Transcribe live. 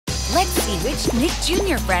Let's see which Nick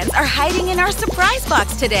Jr. friends are hiding in our surprise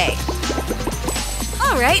box today.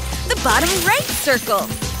 All right, the bottom right circle.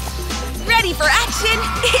 Ready for action?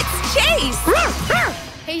 It's Chase!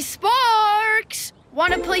 Hey, Sparks!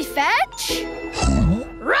 Wanna play fetch?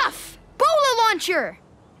 Ruff! Bola launcher!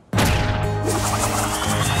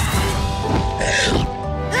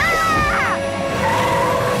 Ah!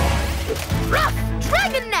 Ruff!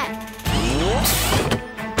 Dragon net!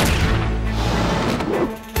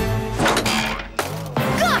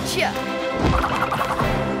 Gotcha!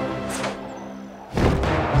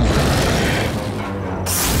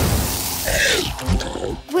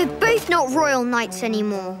 We're both not royal knights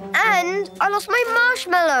anymore. And I lost my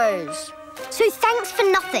marshmallows. So thanks for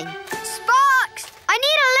nothing. Sparks! I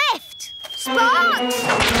need a lift! Sparks!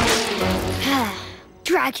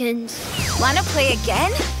 Dragons. Wanna play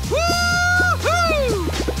again? Woo-hoo!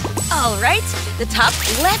 All right, the top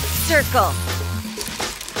left circle.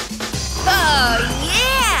 Oh,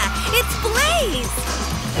 yeah! It's Blaze!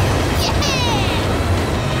 Yeah!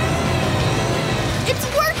 It's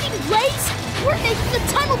working, Blaze! We're making the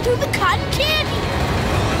tunnel through the cotton candy!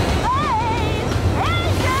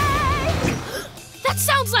 Hey! That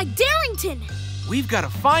sounds like Darrington! We've got to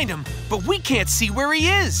find him, but we can't see where he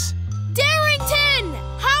is. Darrington!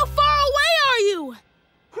 How far away are you?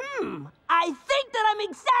 I think that I'm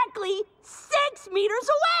exactly 6 meters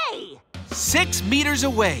away! 6 meters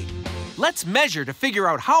away. Let's measure to figure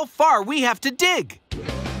out how far we have to dig.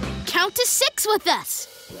 Count to 6 with us.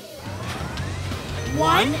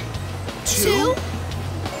 1, 2,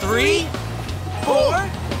 3, 4,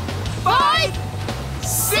 5,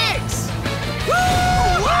 6!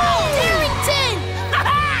 Whoa! Darrington!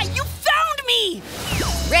 You found me!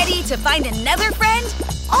 Ready to find another friend?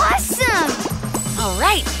 Awesome! All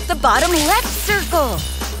right, the bottom left circle.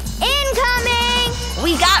 Incoming!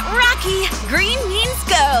 We got Rocky. Green means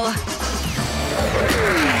go.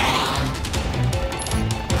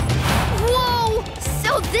 Whoa!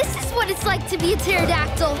 So this is what it's like to be a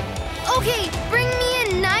pterodactyl. Okay, bring me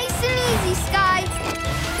in nice and easy, Sky.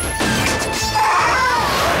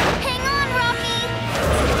 Hang on, Rocky.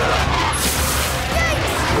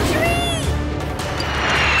 Yikes! Tree!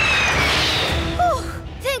 Whew,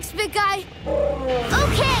 thanks, big guy.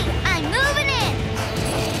 Okay, I'm moving in.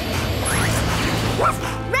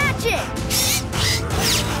 Ratchet!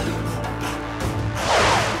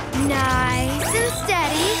 Nice and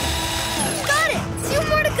steady. Got it! 2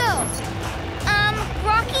 more to go.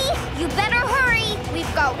 Rocky, you better hurry.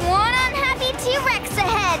 We've got one unhappy T-Rex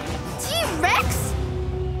ahead. T-Rex?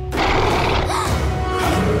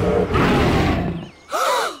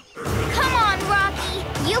 Come on, Rocky.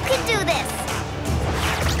 You can do this.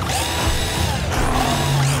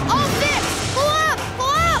 All fixed! Go up! Go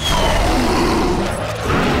up!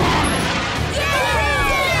 Yay!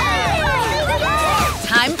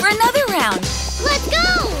 Time for another round. Let's go!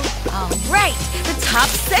 All right, the top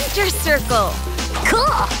center circle.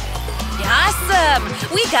 Cool! Awesome!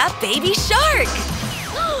 We got Baby Shark.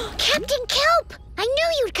 Captain Kelp! I knew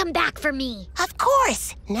you'd come back for me. Of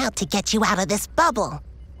course. Now to get you out of this bubble.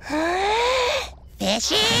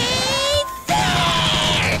 Fishy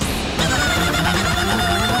fish!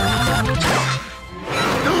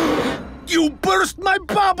 You burst my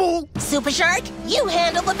bubble! Super Shark, you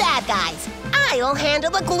handle the bad guys. I'll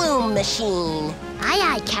handle the gloom machine. Aye,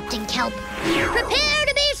 aye, Captain Kelp. Prepare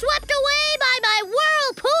to be swept away by my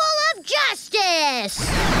whirlpool of justice!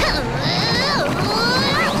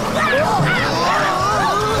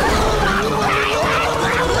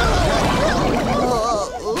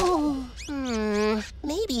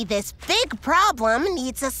 Maybe this big problem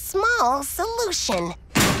needs a small solution.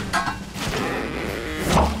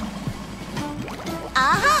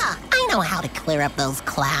 Aha! I know how to clear up those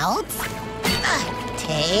clouds.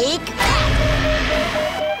 Take that!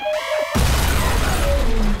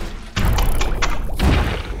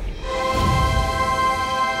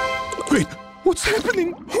 Wait, what's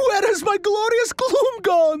happening? Where has my glorious gloom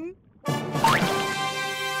gone?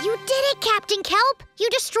 You did it, Captain Kelp! You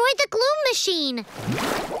destroyed the gloom machine!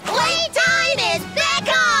 Playtime is back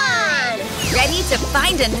on! Ready to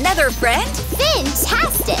find another friend?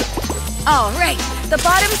 Fantastic! All right, the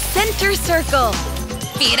bottom center circle.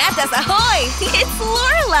 Piratas ahoy! It's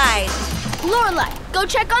Lorelai. Lorelai, go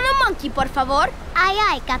check on the monkey, por favor. Aye,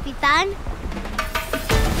 aye, Capitan.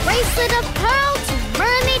 Bracelet of pearl to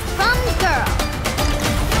mermaid from girl.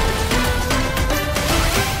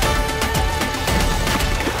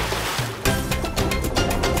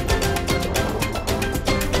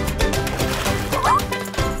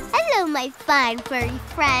 Hello, my fine furry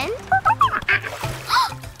friend.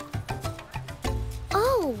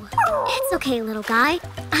 Oh, it's okay, little guy.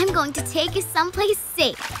 I'm going to take you someplace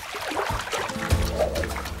safe.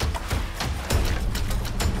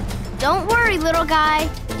 Don't worry, little guy.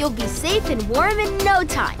 You'll be safe and warm in no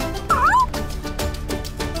time.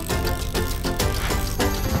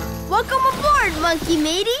 Welcome aboard, Monkey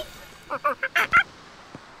Matey.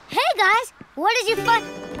 Hey, guys. What is your fun?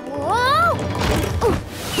 Whoa!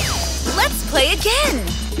 Let's play again.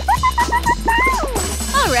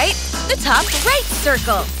 All right, the top right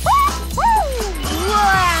circle.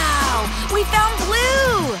 Wow! We found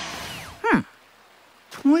blue!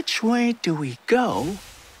 Which way do we go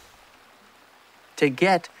to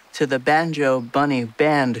get to the Banjo Bunny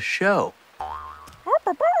Band show?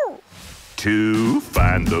 To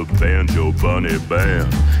find the Banjo Bunny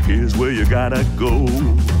Band, here's where you gotta go.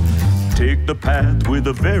 Take the path with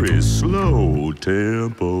a very slow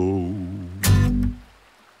tempo.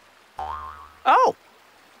 Oh,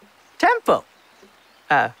 tempo.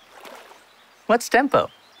 What's tempo?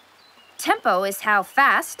 Tempo is how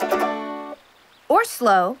fast or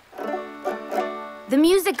slow the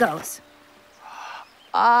music goes.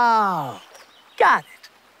 Oh, got it.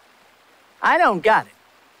 I don't got it.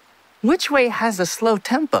 Which way has a slow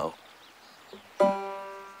tempo?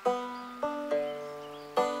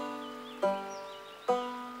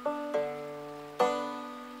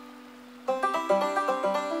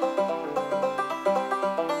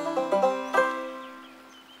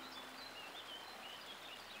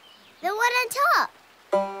 The one on top.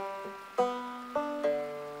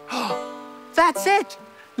 That's it.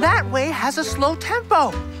 That way has a slow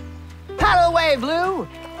tempo. Paddle away, Blue.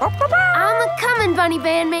 I'm a-comin', Bunny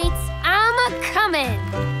Bandmates. I'm a-comin'.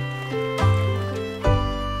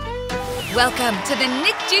 Welcome to the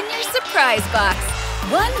Nick Jr. Surprise Box.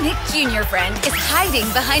 One Nick Jr. friend is hiding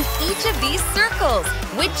behind each of these circles.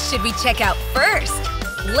 Which should we check out first?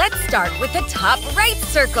 Let's start with the top right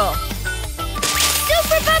circle.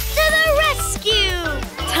 Super Pup to the rescue!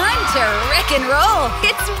 Time to wreck and roll.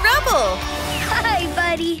 It's Rubble. Hi,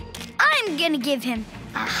 buddy. I'm gonna give him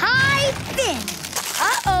a high fin.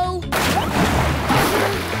 Uh-oh.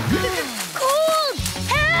 Cold!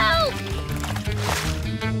 Help!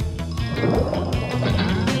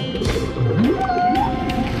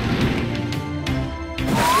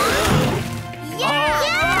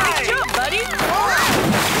 Yeah! Good job, buddy!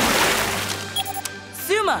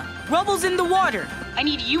 Zuma, Rubble's in the water. I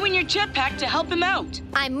need you and your jetpack to help him out.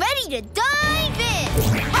 I'm ready to dive in!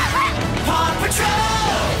 Paw Patrol!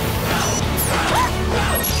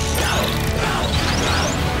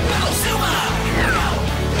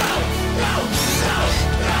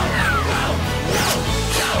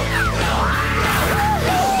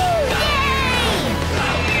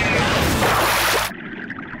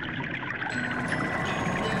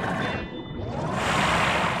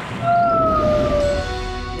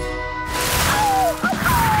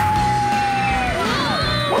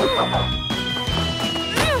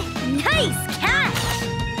 Nice catch!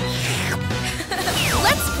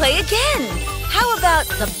 Let's play again. How about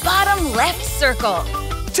the bottom left circle?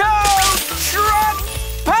 Tow truck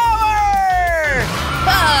power!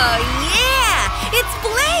 Oh, yeah! It's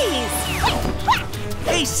Blaze!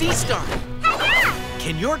 Hey, Sea Star.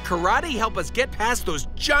 Can your karate help us get past those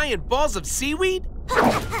giant balls of seaweed?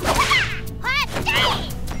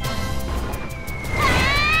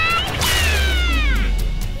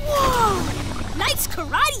 Whoa! Nice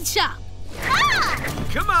karate chop!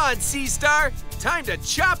 Come on, Sea Star. Time to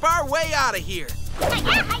chop our way out of here.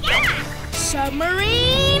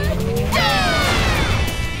 Submarine!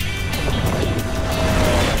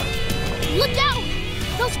 Look out!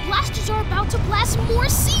 Those blasters are about to blast more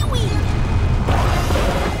seaweed!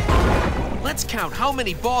 Let's count how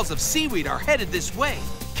many balls of seaweed are headed this way.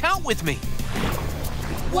 Count with me.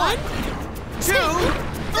 1, 2,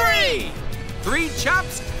 3. 3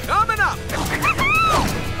 chops coming up. 1,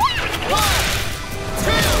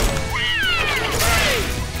 2, 3.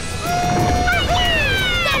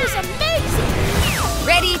 That was amazing!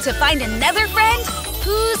 Ready to find another friend?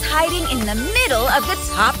 Who's hiding in the middle of the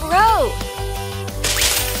top row?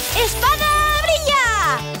 Espada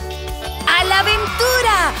brilla! A la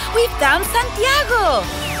aventura! We found Santiago!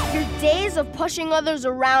 Your days of pushing others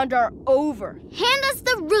around are over. Hand us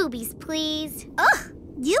the rubies, please. Ugh,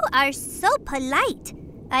 you are so polite.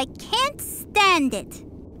 I can't stand it.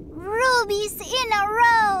 Rubies in a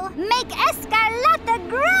row make Escarlata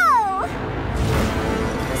grow.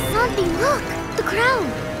 Santi, look, the crown.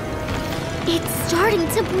 It's starting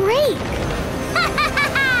to break.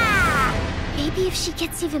 Maybe if she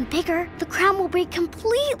gets even bigger, the crown will break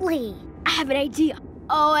completely. I have an idea.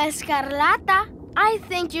 Oh, Escarlata, I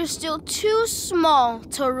think you're still too small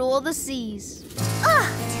to rule the seas. Ugh,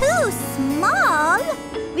 too small.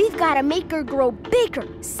 We've got to make her grow bigger.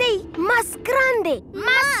 Say, más grande.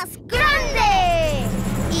 Más grande.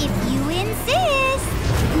 If you insist.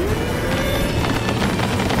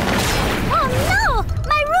 Oh, no!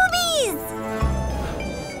 My rubies!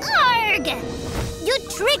 Arg! You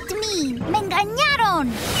tricked me. Me engañaron.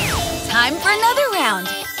 Time for another round.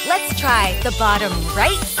 Let's try the bottom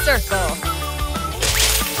right circle.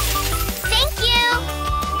 Thank you.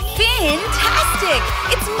 Fantastic!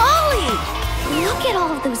 It's Molly! Look at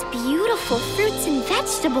all of those beautiful fruits and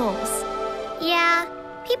vegetables. Yeah,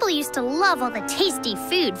 people used to love all the tasty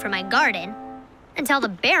food from my garden. Until the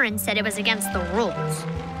Baron said it was against the rules.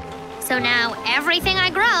 So now everything I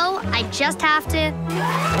grow, I just have to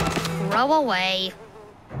throw away.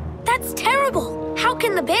 That's terrible. How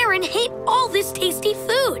can the Baron hate all this tasty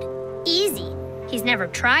food? Easy. He's never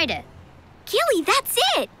tried it. Gilly, that's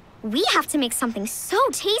it. We have to make something so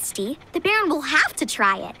tasty, the Baron will have to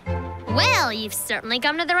try it. Well, you've certainly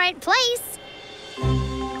come to the right place.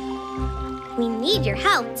 We need your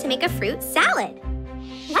help to make a fruit salad.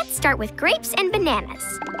 Let's start with grapes and bananas.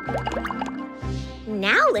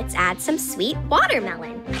 Now let's add some sweet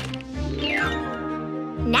watermelon.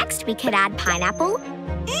 Next, we could add pineapple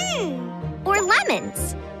or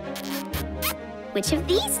lemons. Which of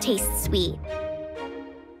these tastes sweet?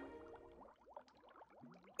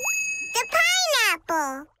 The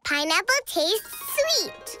pineapple. Pineapple tastes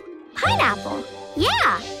sweet. Pineapple,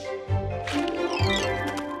 yeah.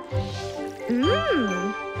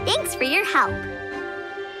 Thanks for your help.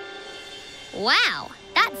 Wow,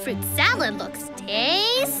 that fruit salad looks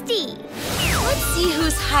tasty. Let's see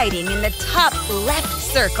who's hiding in the top left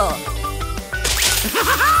circle.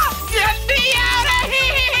 Get me out of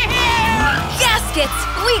here! Gaskets!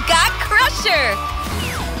 We got Crusher!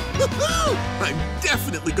 I'm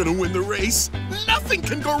definitely gonna win the race. Nothing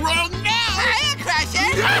can go wrong now. Hiya,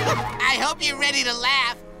 Crusher! I hope you're ready to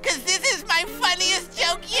laugh, because this is my funniest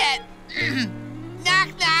joke yet. Knock,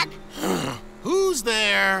 knock. Who's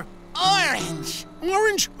there? Orange.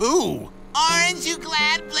 Orange who? Orange, you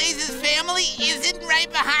glad Blaze's family isn't right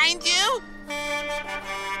behind you?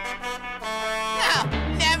 Oh,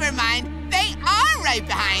 never mind. They are right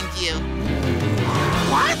behind you.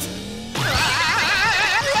 What?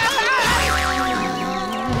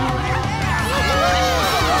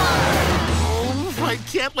 I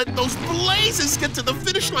can't let those blazes get to the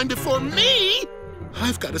finish line before me!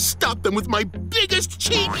 I've got to stop them with my biggest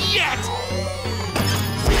cheat yet!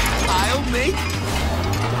 I'll make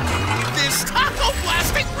this taco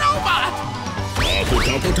blasting robot!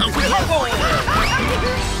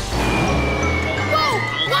 Whoa!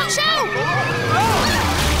 Watch out!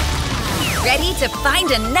 Ready to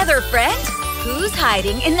find another friend? Who's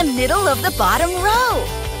hiding in the middle of the bottom row?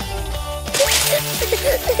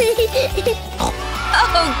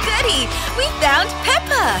 Oh, goody! We found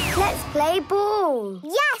Peppa! Let's play ball.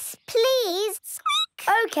 Yes, please. Squeak.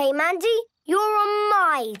 Okay, Mandy, you're on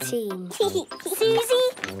my team. Susie,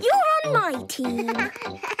 you're on my team.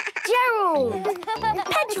 Gerald,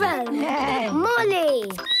 Pedro,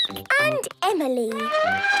 Molly, and Emily.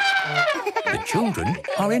 The children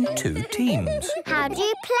are in 2 teams. How do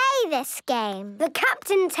you play this game? The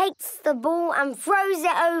captain takes the ball and throws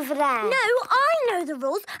it over there. No, I know the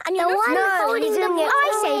rules, and you're not holding the ball.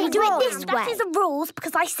 I say we do it this way. That is the rules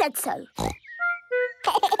because I said so.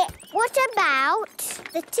 What about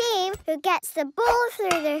the team who gets the ball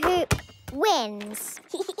through the hoop wins?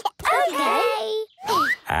 Okay.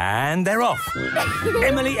 And they're off.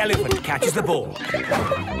 Emily Elephant catches the ball.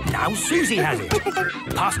 Now Susie has it.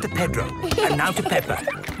 Pass to Pedro. And now to Peppa.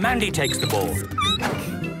 Mandy takes the ball.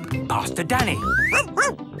 Pass to Danny.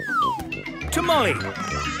 To Molly.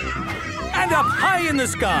 And up high in the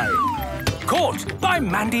sky. Caught by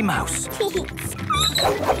Mandy Mouse.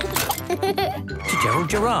 To Gerald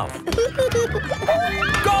Giraffe.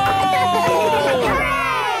 Goal!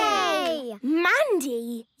 Hooray!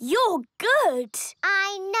 Mandy, you're good.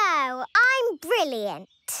 I know. I'm brilliant.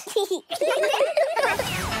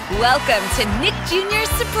 Welcome to Nick Jr.'s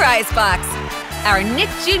Surprise Box. Our Nick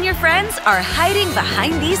Jr. friends are hiding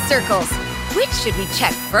behind these circles. Which should we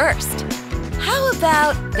check first? How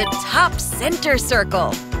about the top center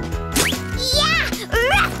circle? Yeah!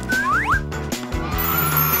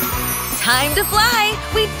 Time to fly!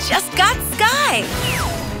 We just got Sky!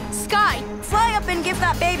 Sky, fly up and give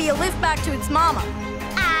that baby a lift back to its mama.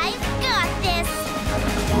 I've got this.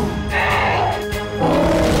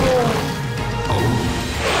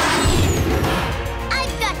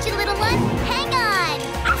 I've got you, little one. Hang on.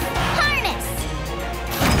 Harness.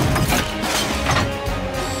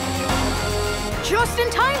 Just in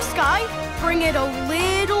time, Sky. Bring it a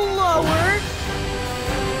little lower.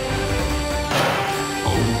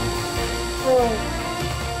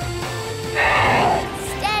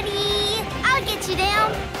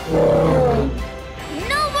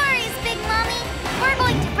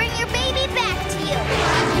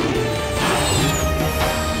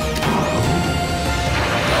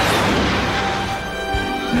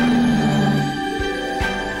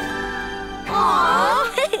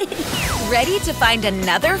 to find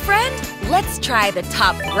another friend? Let's try the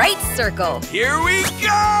top right circle. Here we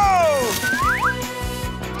go!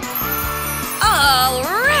 All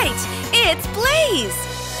right, it's Blaze.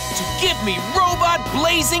 To give me robot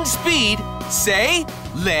blazing speed, say,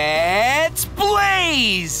 let's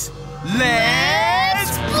blaze!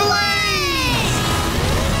 Let's blaze!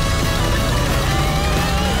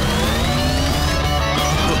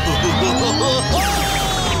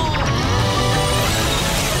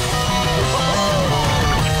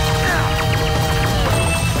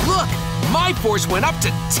 Look, my force went up to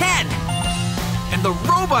 10. And the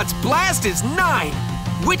robot's blast is 9.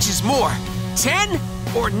 Which is more, 10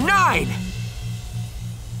 or 9? 10!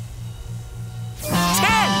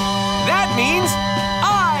 That means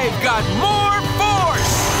I've got more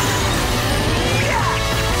force!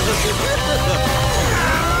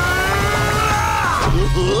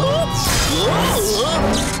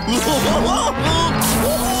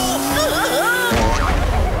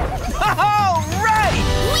 All right!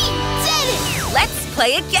 We did it! Let's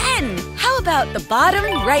play again. How about the bottom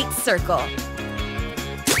right circle?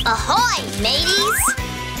 Ahoy, mateys!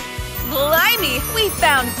 Blimey, we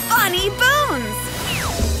found Bonnie Bones!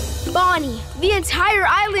 Bonnie, the entire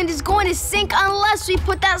island is going to sink unless we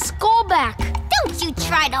put that skull back. Don't you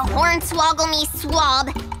try to hornswoggle me, swab.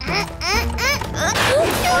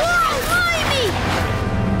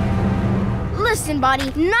 Listen,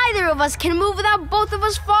 Bonnie, neither of us can move without both of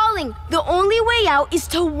us falling. The only way out is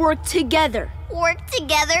to work together. Work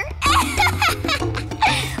together?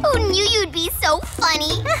 Who knew you'd be so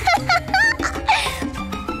funny?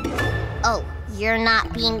 Oh, you're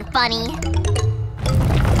not being funny.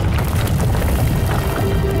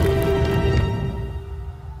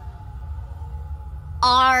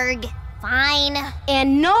 Arg. Fine.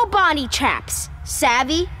 And no Bonnie traps.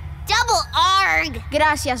 Savvy? Double arg.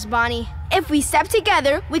 Gracias, Bonnie. If we step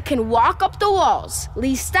together, we can walk up the walls.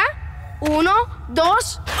 ¿Lista? 1,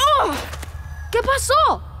 2, ¡oh! ¿Qué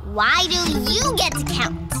pasó? Why do you get to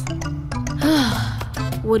count?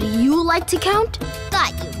 Would you like to count?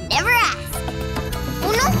 Thought you'd never ask.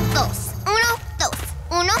 1, 2, 1, 2,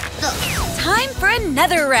 1, 2. Time for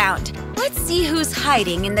another round. Let's see who's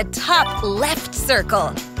hiding in the top left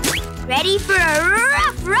circle. Ready for a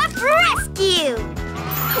rough rescue!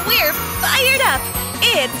 We're fired up!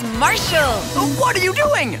 It's Marshall! What are you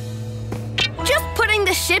doing? Just putting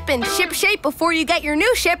the ship in ship shape before you get your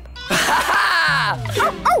new ship.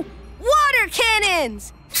 Oh! Water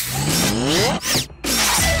cannons!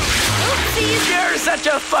 Oopsies! You're such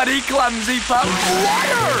a funny, clumsy pup.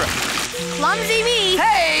 Water! Clumsy me!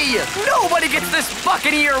 Hey! Nobody gets this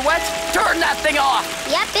fucking ear wet! Turn that thing off!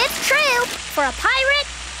 Yep, it's true. For a pirate,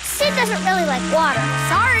 Sid doesn't really like water.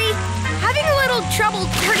 Sorry. Having a little trouble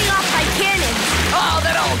turning off my cannons. Oh,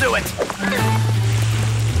 then I'll do it!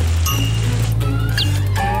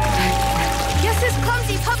 Guess this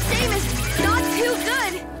clumsy pup's aim is not too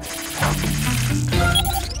good.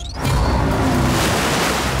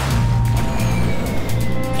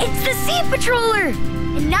 It's the Sea Patroller!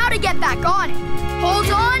 And now to get back on it.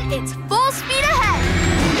 Hold on, it's full speed ahead.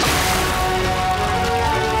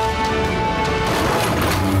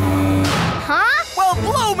 Huh? Well,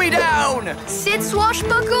 blow me down! Sid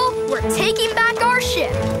Swashbuckle, we're taking back our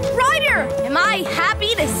ship. Ryder, am I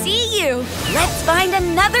happy to see you? Let's find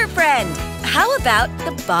another friend. How about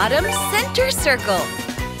the bottom center circle?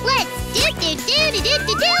 Let's do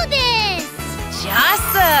this!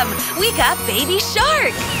 Awesome! We got Baby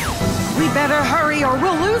Shark! We better hurry or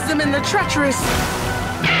we'll lose them in the treacherous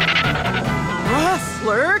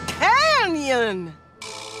Rustler Canyon!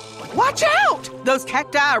 Watch out! Those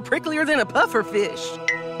cacti are pricklier than a pufferfish.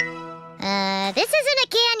 This isn't a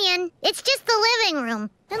canyon. It's just the living room.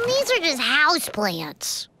 And these are just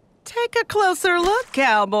houseplants. Take a closer look,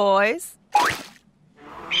 cowboys.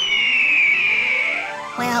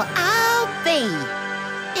 Well, I'll be.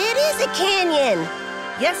 It is a canyon.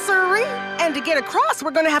 Yes, sirree. And to get across,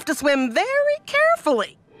 we're going to have to swim very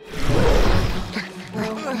carefully.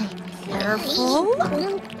 Careful.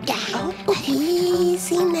 Oh,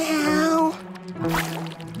 easy now.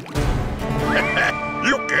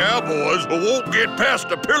 You cowboys won't get past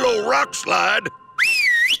the pillow rock slide.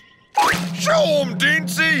 Show 'em,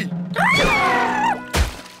 Deensy!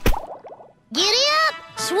 Giddy up!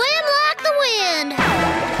 Swim like the wind!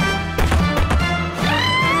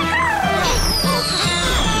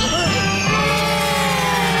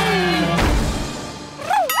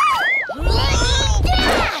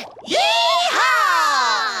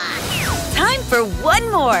 Time for one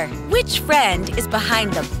more. Which friend is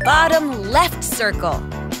behind the bottom left circle?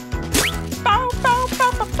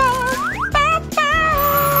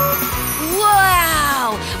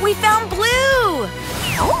 Wow! We found Blue!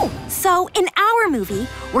 Oh, so in our movie,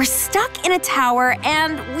 we're stuck in a tower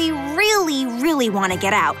and we really, really want to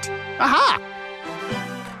get out. Aha!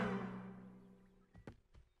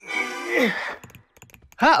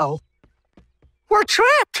 Uh-oh. We're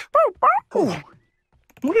trapped! Ooh.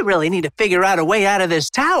 We really need to figure out a way out of this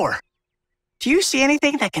tower. Do you see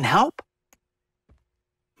anything that can help?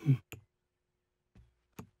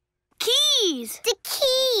 Keys! The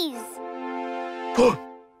keys!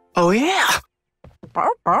 Oh, yeah.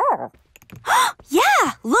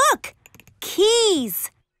 Yeah, look!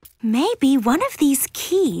 Keys! Maybe one of these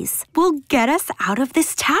keys will get us out of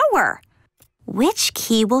this tower. Which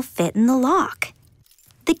key will fit in the lock?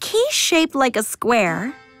 The key shaped like a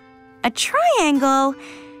square, a triangle,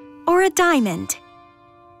 or a diamond?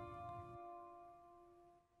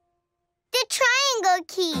 The triangle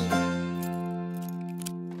key!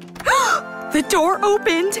 The door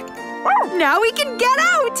opened! Now we can get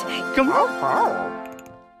out! Come on.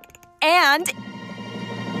 And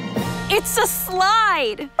it's a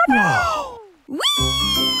slide! Whoa!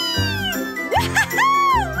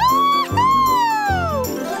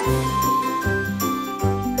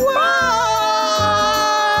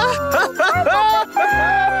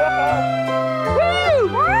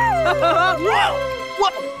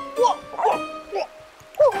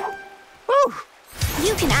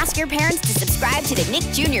 You can ask your parents to subscribe to the Nick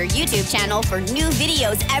Jr. YouTube channel for new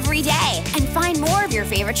videos every day. And find more of your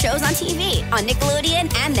favorite shows on TV on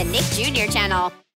Nickelodeon and the Nick Jr. channel.